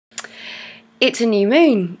it's a new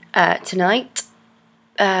moon tonight,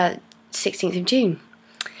 16th of June,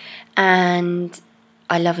 and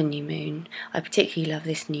I love a new moon. I particularly love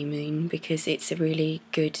this new moon because it's a really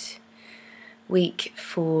good week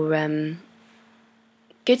for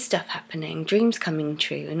good stuff happening, dreams coming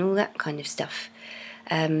true and all that kind of stuff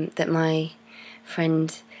that my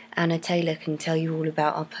friend Anna Taylor can tell you all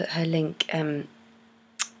about. I'll put her link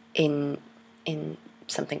in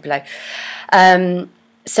something below.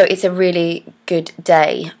 So it's a really good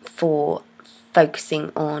day for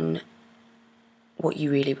focusing on what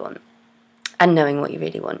you really want and knowing what you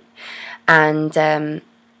really want. And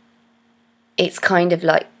it's kind of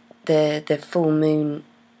like the full moon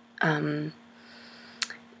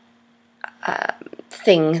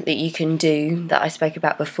thing that you can do that I spoke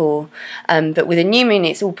about before, but with a new moon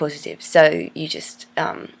it's all positive. So you just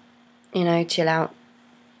you know, chill out,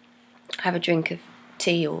 have a drink of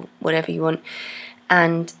tea or whatever you want,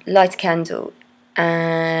 and light a candle,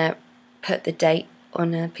 put the date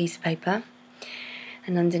on a piece of paper,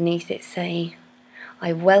 and underneath it say,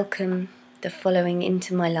 I welcome the following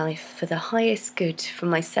into my life for the highest good for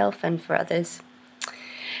myself and for others.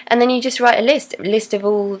 And then you just write a list of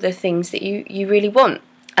all the things that you really want.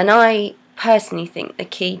 And I personally think the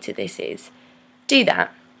key to this is do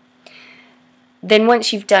that. Then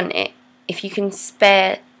once you've done it, if you can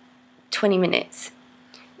spare 20 minutes,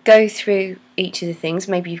 go through each of the things.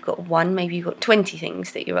 Maybe you've got one, maybe you've got 20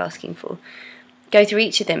 things that you're asking for. Go through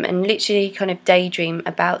each of them and literally kind of daydream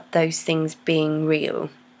about those things being real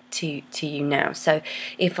to you now. So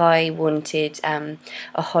if I wanted a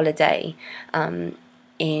holiday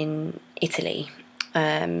in Italy,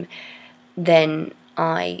 then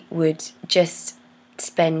I would just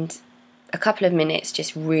spend a couple of minutes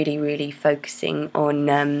just really focusing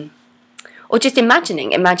on, or just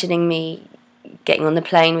imagining me getting on the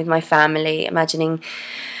plane with my family, imagining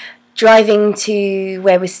driving to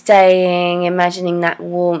where we're staying, imagining that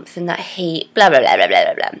warmth and that heat, blah blah blah blah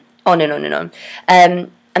blah blah, on and on and on.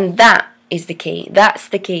 And that is the key. That's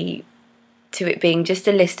the key to it being just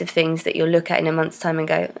a list of things that you'll look at in a month's time and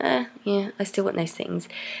go, yeah, I still want those things.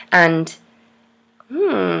 And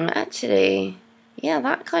actually, yeah,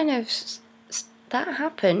 that kind of that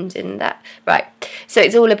happened and that, right. So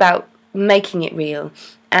it's all about making it real,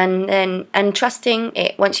 and trusting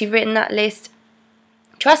it. Once you've written that list,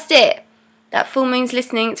 trust it. That full moon's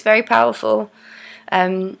listening. It's very powerful,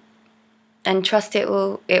 and trust it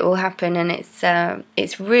will happen. And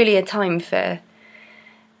it's really a time for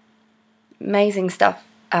amazing stuff,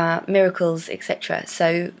 miracles, etc.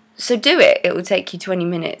 So do it. It will take you 20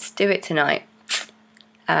 minutes. Do it tonight.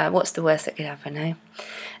 What's the worst that could happen, eh?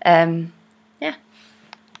 Yeah,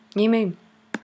 new moon.